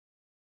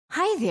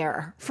Hi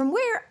there. From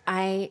where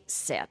I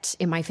sit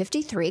in my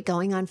 53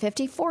 going on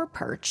 54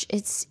 perch,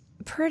 it's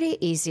pretty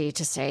easy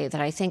to say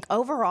that I think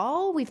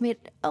overall we've made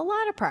a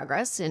lot of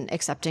progress in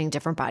accepting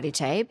different body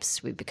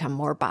types. We've become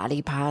more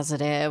body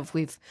positive.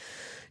 We've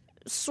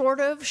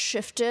sort of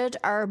shifted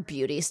our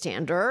beauty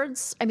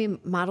standards. I mean,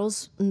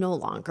 models no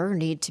longer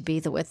need to be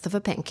the width of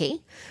a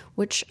pinky,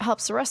 which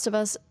helps the rest of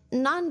us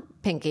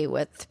non-pinky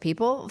width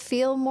people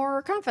feel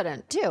more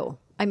confident too.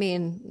 I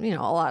mean,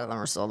 a lot of them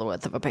are still the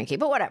width of a pinky,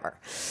 but whatever.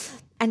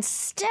 And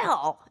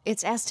still,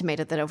 it's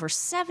estimated that over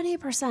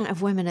 70%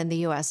 of women in the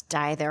U.S.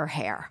 dye their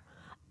hair.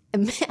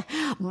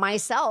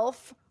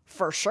 Myself,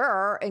 for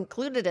sure,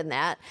 included in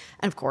that.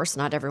 And of course,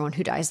 not everyone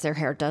who dyes their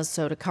hair does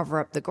so to cover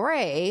up the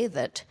gray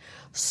that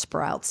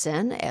sprouts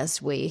in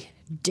as we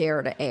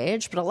dare to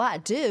age, but a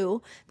lot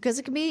do because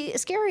it can be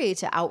scary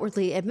to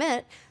outwardly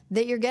admit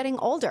that you're getting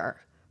older.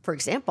 For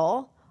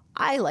example,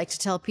 I like to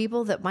tell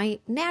people that my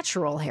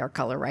natural hair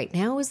color right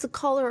now is the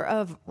color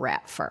of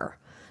rat fur.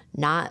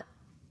 Not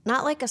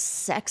like a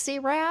sexy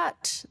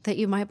rat that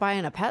you might buy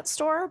in a pet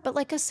store, but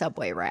like a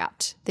subway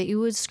rat that you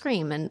would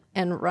scream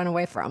and run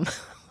away from.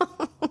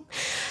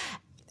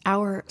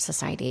 Our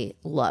society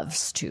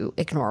loves to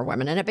ignore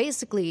women, and it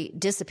basically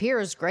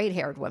disappears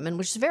gray-haired women,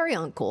 which is very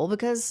uncool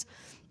because,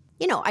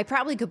 I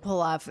probably could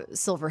pull off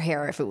silver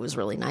hair if it was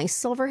really nice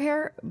silver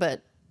hair,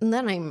 but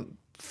then I'm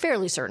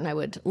fairly certain I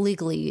would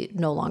legally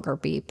no longer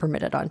be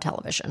permitted on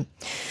television.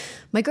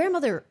 My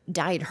grandmother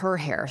dyed her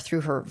hair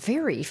through her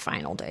very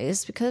final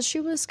days because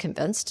she was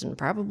convinced, and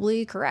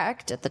probably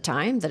correct at the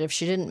time, that if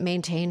she didn't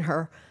maintain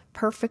her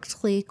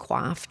perfectly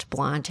coiffed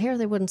blonde hair,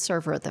 they wouldn't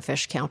serve her at the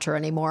fish counter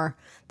anymore.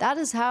 That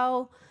is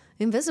how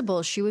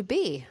invisible she would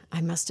be.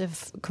 I must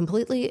have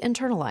completely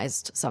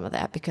internalized some of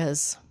that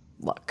because,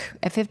 look,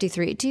 at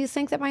 53, do you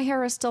think that my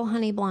hair is still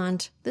honey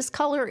blonde? This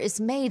color is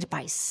made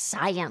by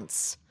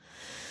science.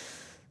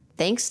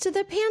 Thanks to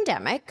the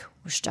pandemic,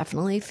 which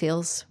definitely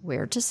feels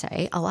weird to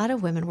say, a lot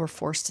of women were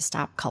forced to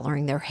stop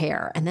coloring their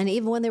hair. And then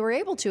even when they were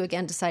able to,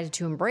 again, decided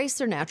to embrace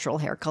their natural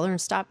hair color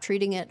and stop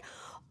treating it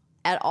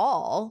at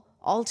all,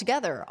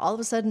 altogether. All of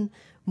a sudden,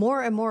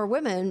 more and more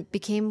women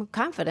became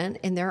confident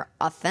in their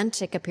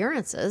authentic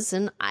appearances.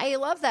 And I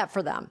love that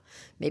for them.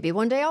 Maybe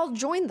one day I'll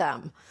join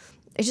them.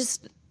 I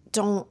just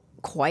don't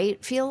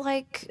quite feel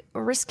like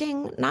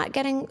risking not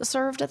getting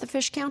served at the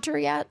fish counter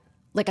yet.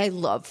 Like, I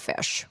love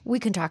fish. We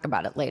can talk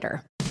about it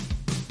later.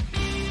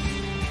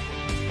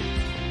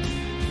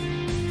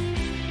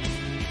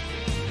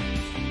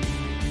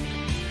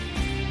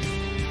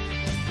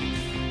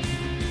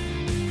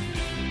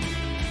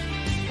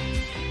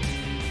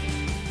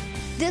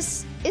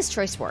 This is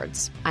Choice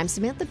Words. I'm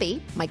Samantha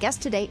Bee. My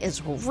guest today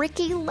is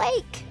Ricki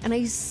Lake, and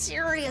I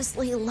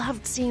seriously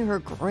loved seeing her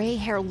gray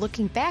hair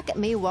looking back at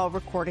me while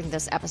recording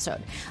this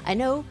episode. I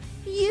know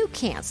you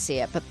can't see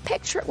it, but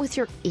picture it with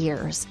your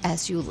ears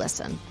as you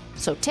listen.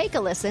 So take a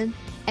listen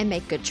and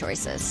make good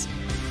choices.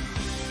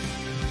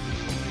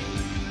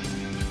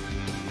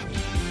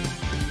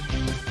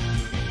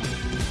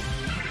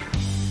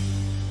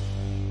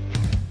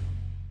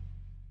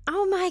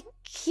 Oh my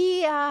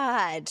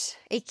God.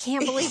 I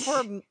can't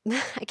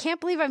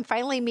believe I'm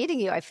finally meeting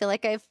you. I feel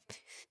like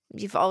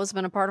you've always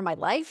been a part of my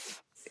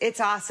life. It's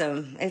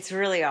awesome. It's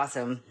really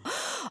awesome.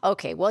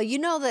 Okay. Well, you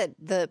know that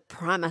the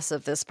premise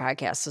of this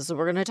podcast is that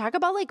we're going to talk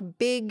about like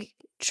big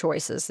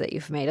choices that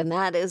you've made. And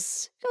that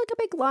is like a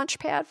big launch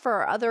pad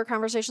for other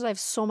conversations. I have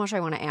so much I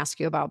want to ask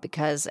you about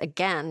because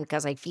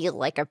I feel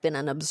like I've been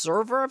an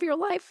observer of your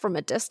life from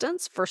a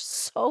distance for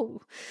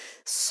so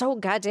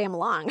goddamn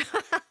long.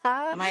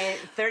 My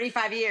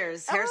 35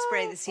 years.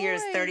 Hairspray this year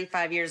is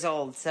 35 years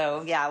old.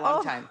 So yeah, a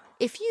long time.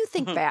 If you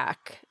think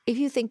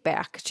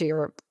back to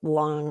your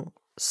long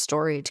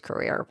storied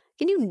career,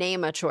 can you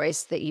name a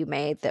choice that you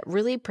made that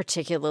really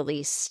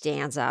particularly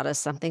stands out as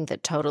something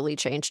that totally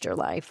changed your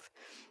life?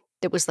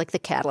 That was like the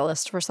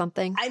catalyst for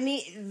something? I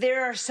mean,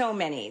 there are so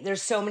many.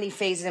 There's so many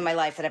phases in my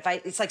life that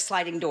it's like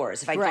sliding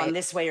doors. If I'd gone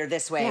this way or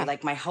this way,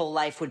 like my whole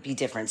life would be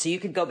different. So you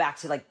could go back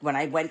to like when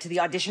I went to the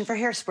audition for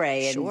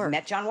Hairspray and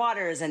met John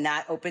Waters, and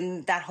that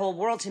opened that whole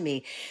world to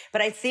me.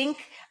 But I think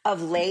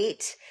of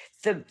late,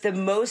 the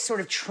most sort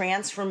of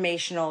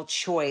transformational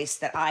choice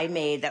that I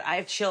made that I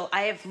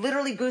have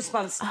literally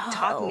goosebumps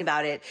talking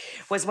about it,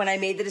 was when I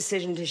made the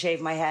decision to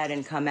shave my head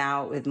and come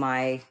out with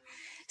my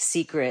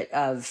secret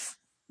of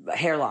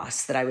hair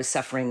loss that I was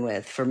suffering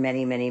with for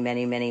many, many,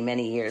 many, many,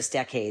 many years,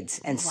 decades.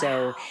 And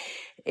so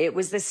it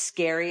was the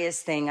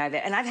scariest thing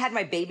and I've had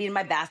my baby in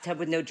my bathtub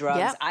with no drugs.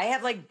 Yep. I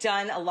have like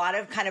done a lot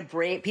of kind of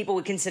brave, people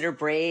would consider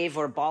brave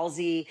or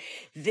ballsy.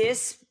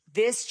 This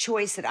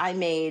choice that I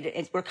made,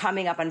 and we're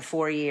coming up on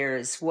 4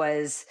 years,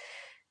 was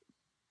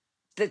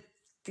the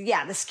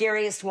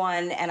scariest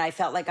one. And I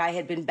felt like I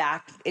had been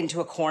backed into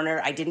a corner.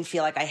 I didn't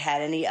feel like I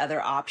had any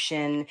other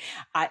option.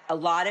 A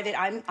lot of it,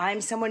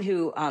 I'm someone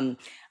who,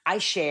 I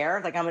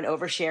share, like I'm an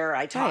oversharer.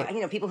 I talk, Right.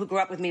 you know, people who grew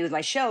up with me with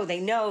my show, they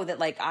know that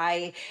like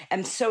I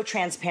am so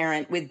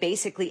transparent with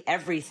basically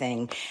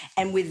everything.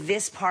 And with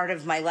this part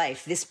of my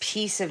life, this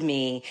piece of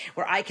me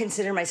where I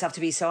consider myself to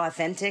be so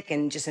authentic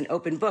and just an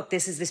open book,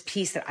 this is this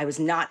piece that I was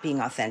not being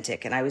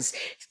authentic and I was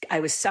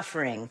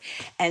suffering.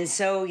 And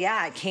so,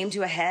 yeah, it came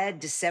to a head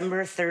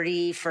December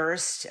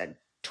 31st,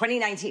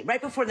 2019,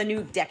 right before the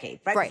new decade,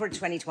 right before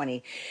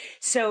 2020.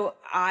 So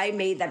I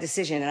made that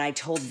decision and I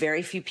told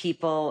very few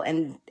people.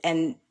 And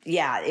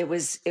yeah, it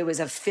was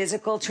a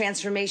physical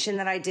transformation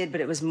that I did,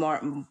 but it was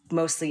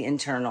mostly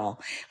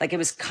internal. Like it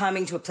was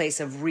coming to a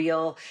place of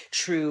real,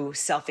 true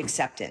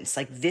self-acceptance.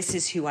 Like, this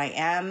is who I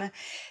am.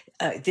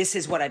 This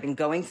is what I've been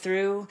going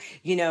through,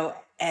 you know,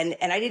 and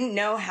I didn't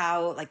know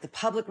how like the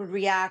public would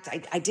react.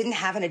 I didn't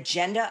have an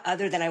agenda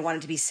other than I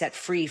wanted to be set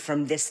free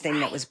from this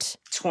thing that was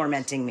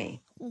tormenting me.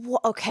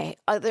 Well, okay.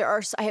 I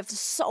have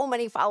so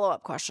many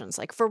follow-up questions.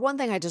 Like, for one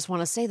thing, I just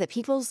want to say that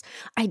people's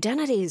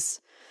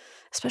identities,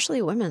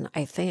 especially women,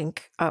 I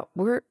think, our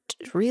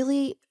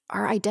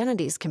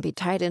identities can be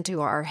tied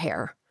into our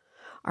hair,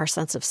 our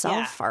sense of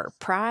self, our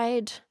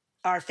pride,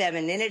 our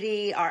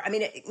femininity,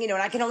 you know,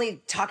 and I can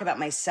only talk about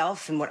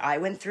myself and what I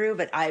went through,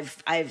 but I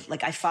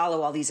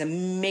follow all these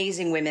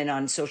amazing women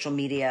on social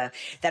media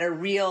that are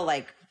real,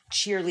 like,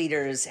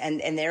 cheerleaders,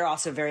 and they're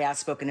also very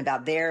outspoken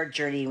about their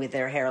journey with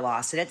their hair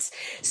loss. And it's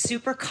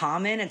super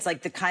common. It's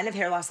like the kind of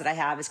hair loss that I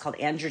have is called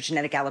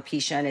androgenetic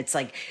alopecia. And it's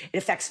like, it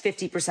affects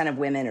 50% of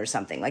women or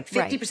something. Like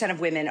 50% of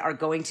women are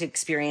going to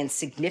experience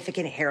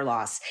significant hair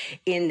loss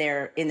in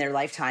their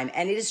lifetime.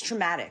 And it is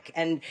traumatic.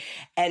 And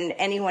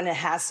anyone that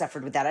has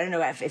suffered with that, I don't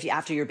know if you,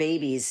 after your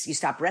babies, you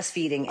stop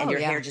breastfeeding and your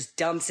hair just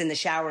dumps in the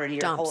shower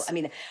and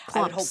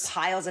I would hold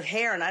piles of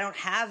hair and I don't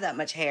have that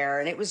much hair.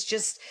 And it was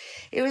just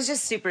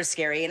super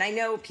scary. And I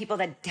know people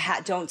that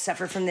don't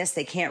suffer from this,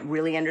 they can't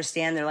really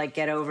understand. They're like,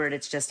 get over it.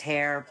 It's just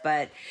hair.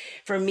 But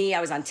for me,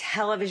 I was on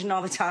television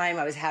all the time.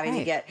 I was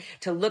having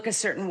to look a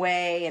certain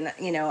way. And,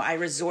 you know, I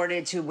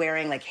resorted to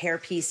wearing like hair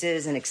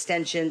pieces and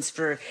extensions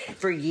for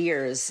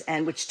years,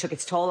 and which took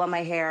its toll on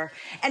my hair.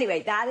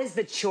 Anyway, that is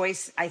the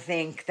choice, I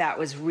think, that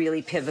was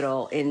really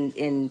pivotal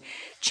in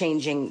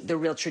changing the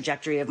real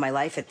trajectory of my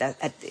life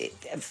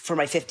for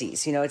my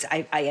 50s. You know,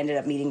 I ended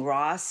up meeting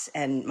Ross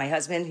and my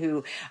husband,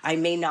 who I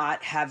may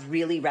not have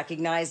really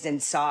recognized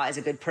and saw as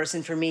a good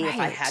person for me if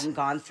I hadn't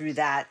gone through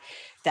that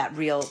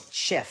real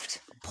shift.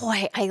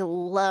 Boy, I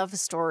love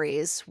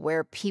stories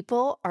where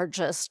people are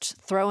just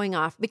throwing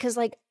off because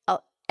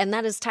and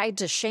that is tied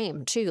to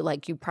shame too.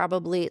 Like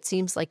it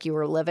seems like you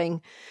were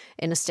living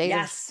in a state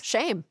of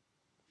shame.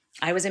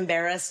 I was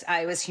embarrassed.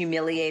 I was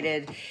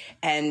humiliated.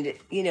 And,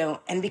 you know,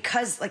 and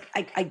because like,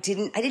 I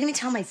didn't even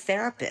tell my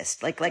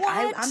therapist,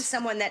 I'm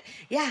someone that,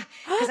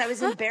 because I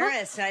was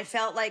embarrassed and I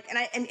felt like,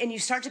 and you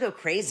start to go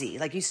crazy.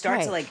 Like you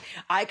start to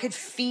I could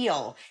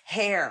feel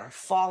hair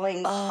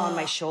falling on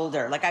my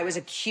shoulder. Like I was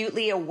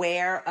acutely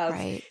aware of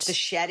the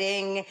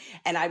shedding,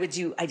 and I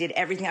did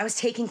everything. I was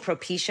taking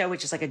Propecia,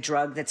 which is like a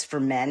drug that's for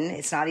men.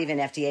 It's not even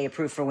FDA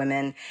approved for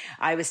women.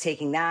 I was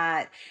taking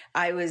that.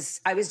 I was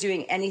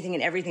doing anything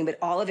and everything, but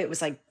all of it was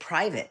like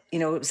private. You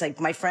know, it was like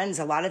my friends,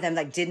 a lot of them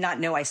like did not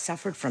know I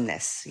suffered from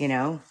this, you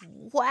know?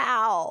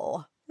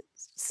 Wow.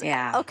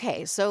 Yeah.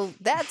 Okay. So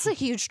that's a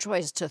huge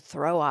choice, to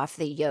throw off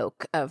the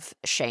yoke of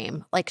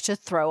shame, like to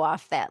throw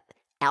off that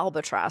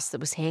albatross that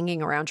was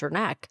hanging around your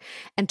neck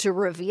and to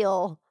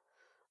reveal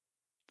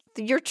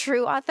your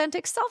true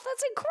authentic self.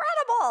 That's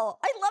incredible.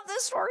 I love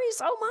this story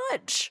so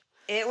much.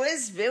 It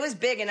was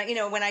big. And, you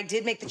know, when I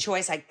did make the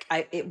choice,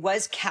 it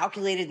was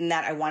calculated in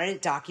that I wanted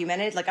it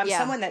documented. Like I'm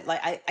someone that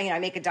like, I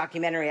make a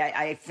documentary.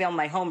 I film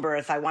my home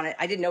birth. I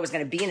didn't know it was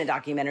going to be in a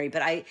documentary,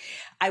 but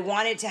I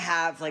wanted to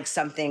have like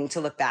something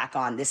to look back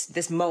on,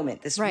 this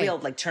moment, this real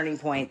like turning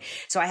point.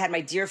 So I had my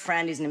dear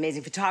friend, who's an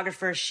amazing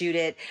photographer, shoot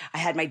it. I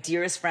had my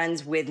dearest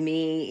friends with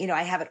me. You know,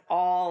 I have it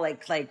all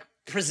like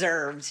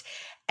preserved.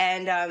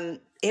 And,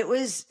 it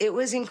was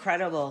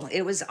incredible.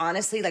 It was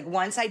honestly like,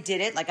 once I did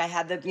it, like I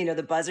had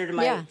the buzzer to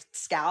my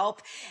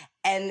scalp,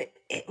 and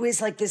it was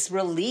like this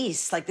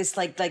release, like this,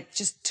 like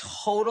just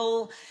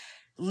total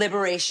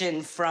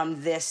liberation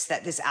from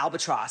this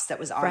albatross that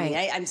was on me.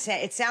 I'm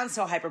saying it sounds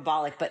so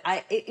hyperbolic, but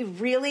it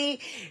really,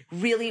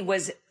 really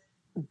was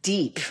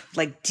deep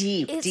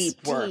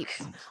work.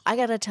 I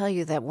got to tell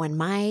you that when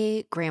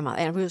my grandma,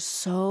 and I was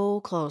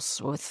so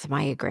close with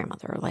my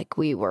grandmother, like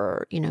we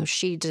were, you know,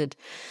 she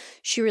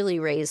really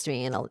raised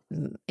me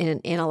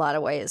in a lot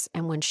of ways.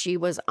 And when she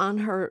was on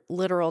her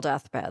literal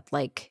deathbed,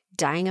 like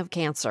dying of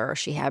cancer,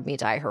 she had me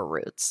dye her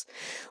roots,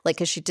 like,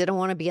 cause she didn't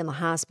want to be in the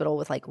hospital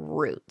with like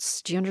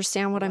roots. Do you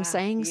understand what I'm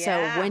saying?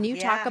 Yeah, so when you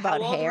talk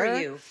about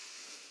hair,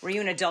 were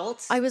you an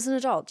adult? I was an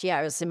adult. Yeah,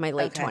 I was in my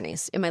late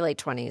 20s.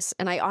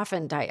 And I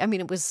often dye. I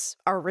mean, it was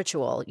our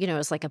ritual. You know, it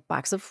was like a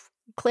box of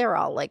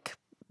Clairol. Like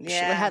she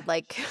had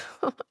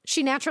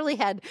she naturally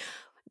had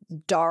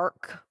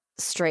dark,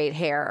 straight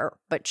hair,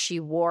 but she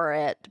wore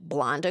it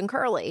blonde and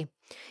curly,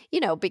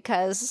 you know,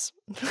 because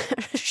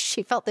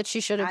she felt that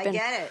she should have been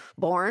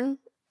born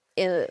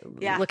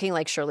looking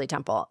like Shirley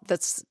Temple.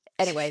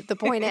 Anyway, the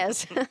point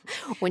is,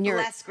 when you're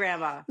bless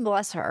grandma,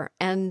 bless her,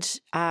 and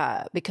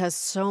because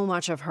so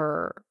much of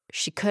her,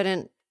 she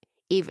couldn't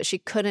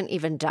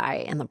even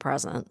die in the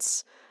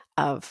presence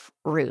of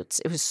roots.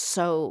 It was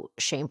so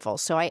shameful.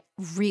 So I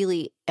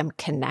really am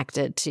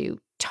connected to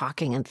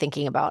talking and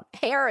thinking about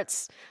hair.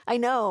 I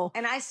know.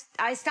 And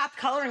I stopped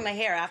coloring my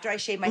hair after I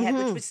shaved my head,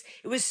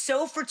 it was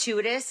so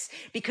fortuitous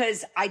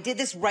because I did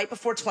this right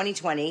before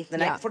 2020, the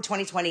night before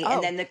 2020.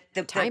 And then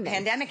the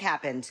pandemic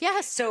happened.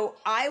 Yes. So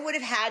I would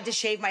have had to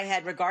shave my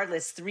head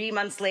regardless 3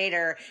 months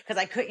later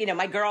because I could,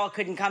 my girl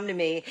couldn't come to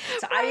me.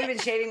 So I would have been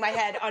shaving my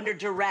head under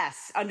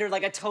duress, under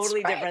like a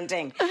totally different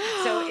thing.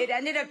 So it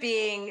ended up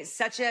being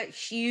such a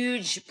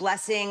huge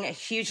blessing, a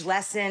huge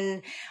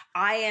lesson.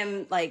 I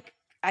am like,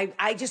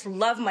 I just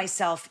love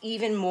myself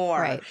even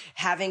more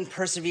having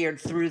persevered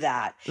through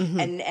that.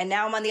 And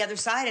now I'm on the other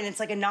side and it's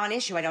like a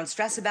non-issue. I don't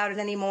stress about it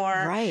anymore.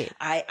 Right.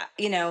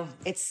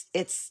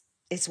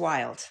 It's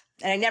wild.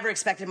 And I never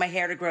expected my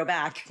hair to grow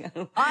back.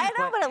 I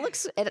know, but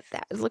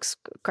it looks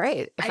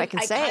great. If I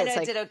can say it. I kind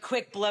of did a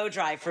quick blow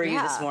dry for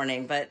you this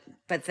morning, but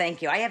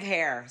thank you. I have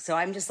hair, so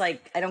I'm just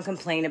like, I don't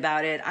complain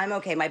about it. I'm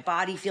okay. My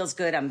body feels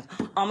good. I'm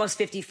almost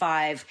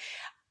 55.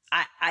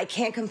 I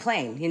can't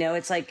complain.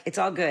 It's like, it's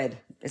all good.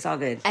 It's all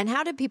good. And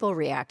how did people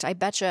react? I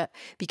betcha,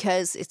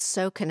 because it's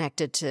so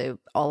connected to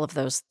all of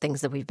those things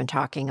that we've been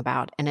talking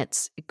about, and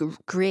it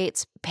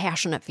creates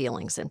passionate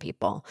feelings in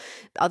people.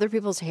 Other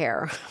people's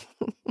hair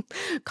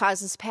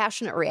causes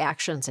passionate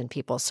reactions in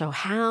people. So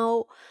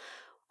how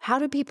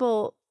do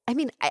people? I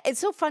mean, it's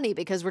so funny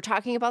because we're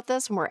talking about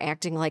this and we're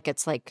acting like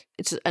it's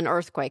an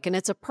earthquake, and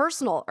it's a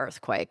personal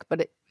earthquake,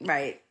 but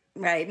right.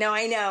 Right. No,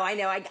 I know.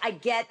 I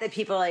get that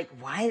people are like,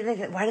 why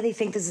do they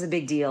think this is a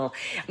big deal?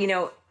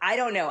 I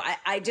don't know.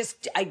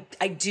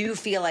 I do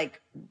feel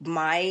like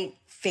my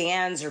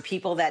fans or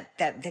people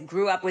that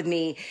grew up with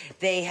me,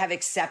 they have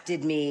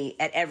accepted me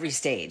at every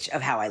stage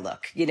of how I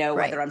look,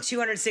 whether I'm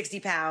 260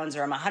 pounds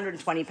or I'm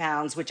 120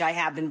 pounds, which I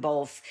have been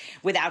both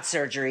without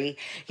surgery,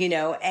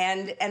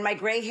 and my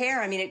gray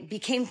hair. I mean, it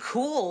became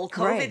cool.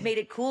 COVID made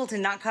it cool to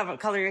not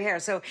color your hair.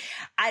 So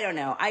I don't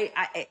know.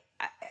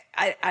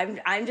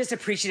 I'm just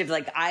appreciative.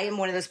 Like, I am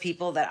one of those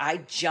people that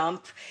I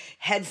jump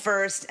head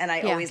first and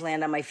I always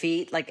land on my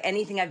feet. Like,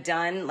 anything I've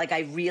done, like, I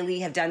really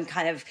have done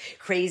kind of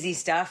crazy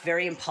stuff,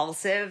 very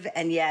impulsive,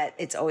 and yet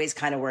it's always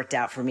kind of worked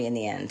out for me in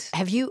the end.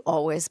 Have you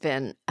always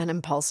been an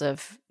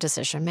impulsive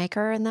decision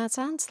maker in that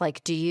sense?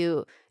 Like,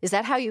 is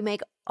that how you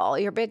make all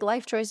your big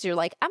life choices? You're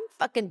like, I'm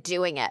fucking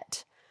doing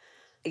it.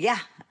 Yeah.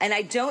 And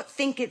I don't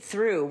think it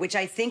through, which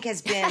I think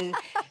has been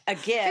a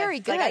gift.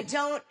 Very good. Like,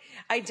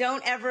 I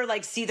don't ever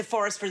like see the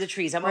forest for the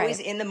trees. I'm always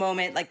in the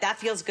moment. Like, that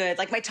feels good.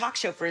 Like my talk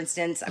show, for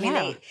instance. I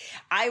mean,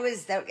 I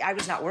was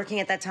not working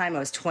at that time. I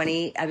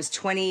was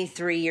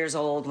 23 years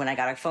old when I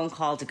got a phone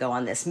call to go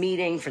on this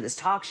meeting for this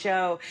talk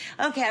show.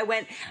 Okay.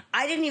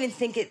 I didn't even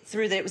think it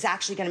through that it was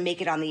actually going to make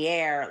it on the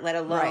air, let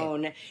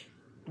alone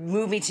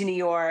move me to New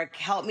York,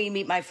 help me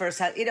meet my first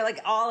husband, like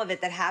all of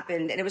it that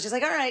happened. And it was just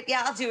like, all right,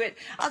 yeah, I'll do it.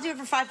 I'll do it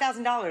for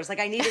 $5,000. Like,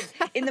 I needed,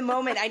 in the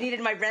moment, I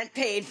needed my rent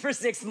paid for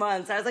 6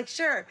 months. I was like,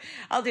 sure,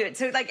 I'll do it.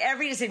 So like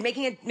every decision,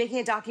 making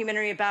a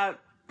documentary about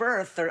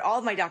birth, or all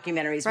of my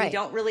documentaries, we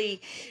don't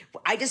really,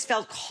 I just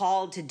felt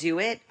called to do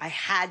it. I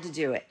had to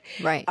do it.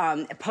 Right.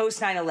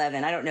 Post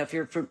 9/11, I don't know if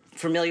you're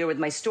familiar with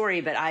my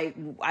story, but I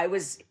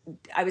was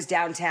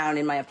downtown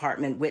in my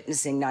apartment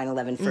witnessing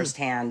 9/11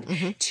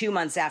 firsthand, 2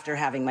 months after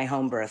having my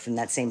home birth in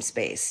that same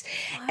space.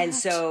 What? And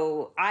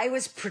so I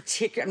was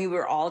we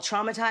were all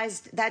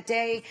traumatized that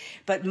day,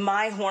 but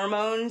my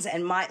hormones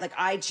and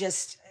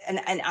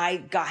and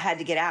I had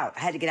to get out. I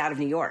had to get out of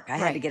New York. I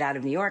had to get out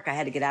of New York. I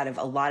had to get out of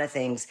a lot of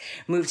things.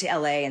 Moved to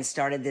LA and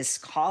started this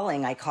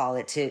calling, I call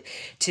it,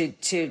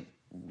 to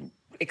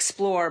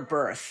explore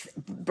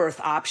birth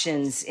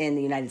options in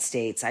the United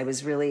States. I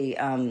was really,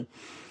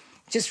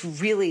 just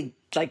really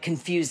like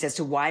confused as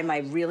to why my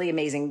really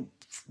amazing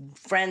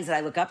friends that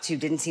I look up to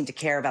didn't seem to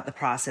care about the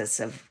process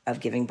of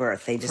giving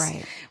birth. They just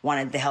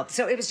wanted the help.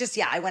 So it was just,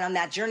 I went on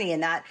that journey,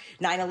 and that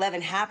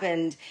 9/11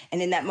 happened.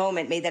 And in that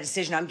moment made that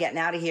decision, I'm getting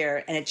out of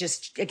here. And it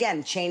just,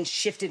 again,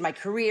 shifted my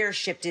career,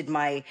 shifted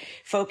my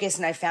focus.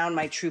 And I found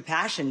my true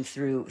passion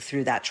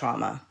through that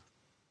trauma.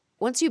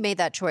 Once you made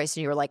that choice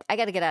and you were like, I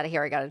got to get out of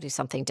here, I got to do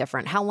something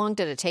different, how long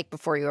did it take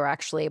before you were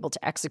actually able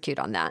to execute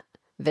on that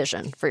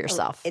vision for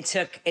yourself? It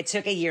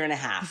took a year and a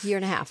half.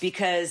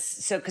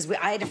 Because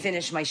I had to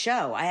finish my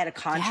show. I had a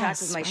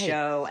contract with my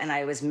show, and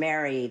I was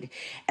married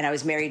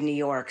in New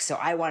York. So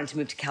I wanted to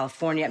move to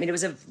California. I mean, it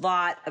was a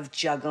lot of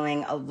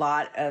juggling, a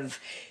lot of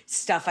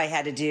stuff I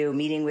had to do,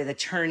 meeting with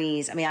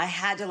attorneys. I mean, I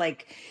had to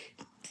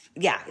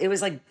it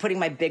was like putting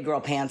my big girl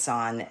pants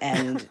on.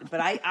 But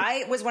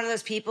I was one of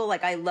those people,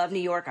 like, I love New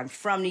York. I'm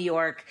from New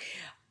York.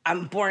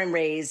 I'm born and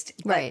raised,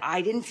 but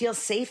I didn't feel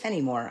safe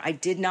anymore. I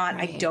did not.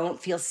 I don't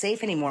feel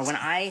safe anymore.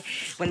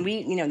 When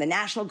we, the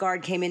National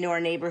Guard came into our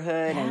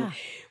neighborhood, and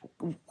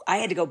I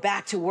had to go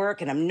back to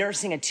work, and I'm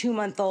nursing a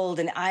 2-month-old,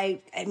 and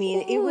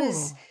it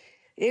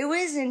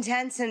was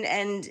intense,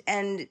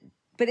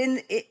 but but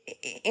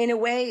in a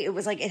way, it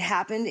was like it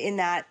happened in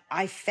that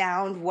I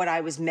found what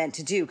I was meant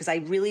to do, because I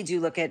really do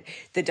look at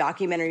the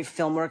documentary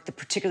film work,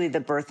 particularly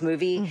the birth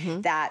movie. Mm-hmm.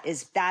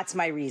 That's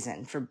my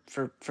reason for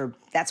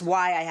that's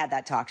why I had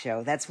that talk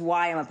show. That's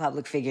why I'm a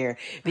public figure,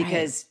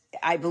 because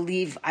I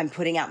believe I'm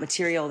putting out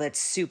material that's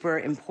super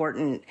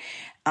important,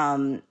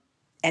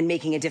 and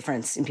making a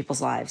difference in people's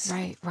lives.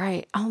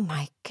 Right. Oh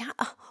my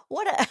God.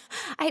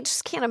 I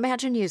just can't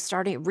imagine you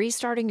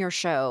restarting your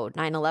show.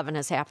 9/11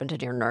 has happened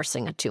and you're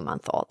nursing a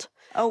 2-month-old.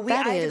 Oh, I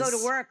had to go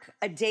to work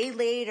a day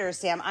later,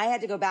 Sam. I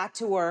had to go back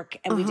to work,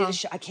 and we did a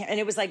show. And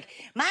it was like,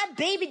 my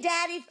baby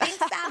daddy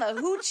thinks I'm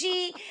a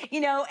hoochie,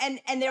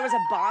 and there was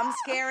a bomb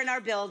scare in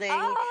our building.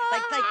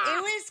 Like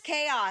it was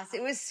chaos.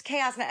 It was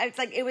chaos. And it's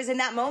like, it was in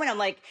that moment, I'm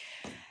like,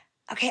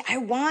 okay,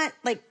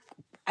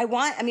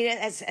 I mean,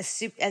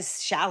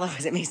 as shallow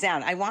as it may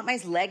sound, I want my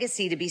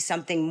legacy to be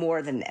something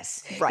more than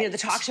this. Right. The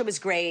talk show was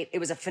great. It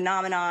was a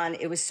phenomenon.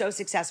 It was so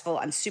successful.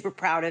 I'm super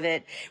proud of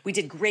it. We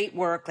did great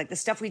work. Like the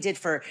stuff we did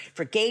for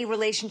gay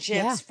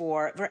relationships,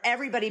 for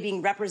everybody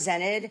being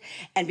represented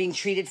and being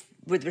treated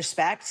with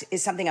respect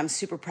is something I'm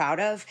super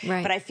proud of.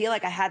 Right. But I feel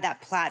like I had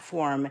that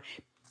platform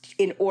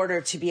in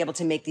order to be able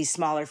to make these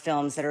smaller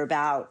films that are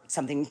about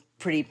something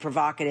pretty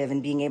provocative,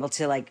 and being able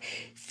to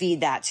feed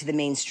that to the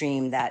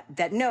mainstream that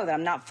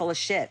I'm not full of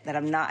shit, that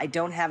I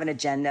don't have an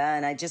agenda,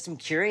 and I just am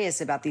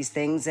curious about these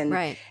things and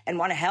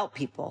want to help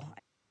people.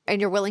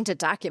 And you're willing to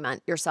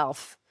document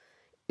yourself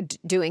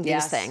doing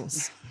these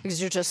things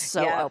because you're just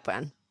so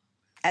open.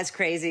 As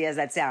crazy as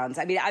that sounds.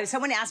 I mean,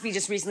 someone asked me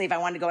just recently if I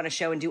wanted to go on a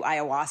show and do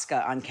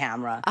ayahuasca on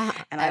camera.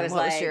 And I was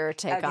what was your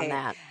take on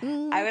that?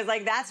 I was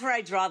like, that's where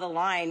I draw the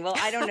line. Well,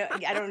 I don't know.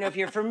 I don't know if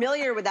you're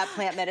familiar with that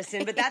plant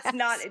medicine, but that's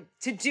not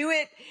to do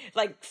it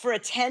for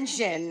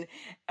attention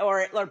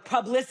or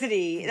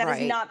publicity. That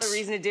is not the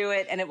reason to do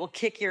it. And it will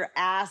kick your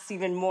ass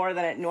even more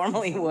than it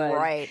normally would.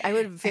 Right. I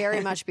would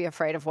very much be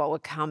afraid of what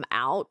would come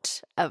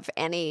out of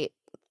any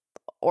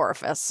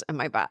orifice in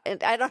my body.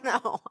 I don't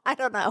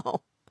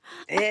know.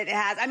 It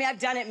has. I mean, I've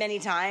done it many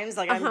times.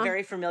 I'm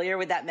very familiar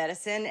with that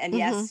medicine. And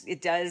yes,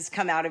 it does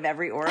come out of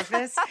every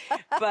orifice.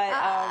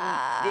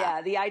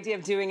 But the idea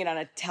of doing it on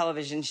a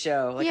television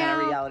show, on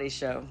a reality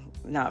show,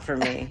 not for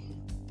me.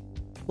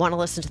 Want to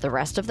listen to the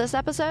rest of this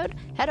episode?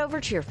 Head over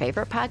to your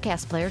favorite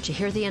podcast player to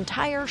hear the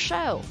entire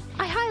show.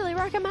 I highly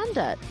recommend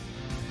it.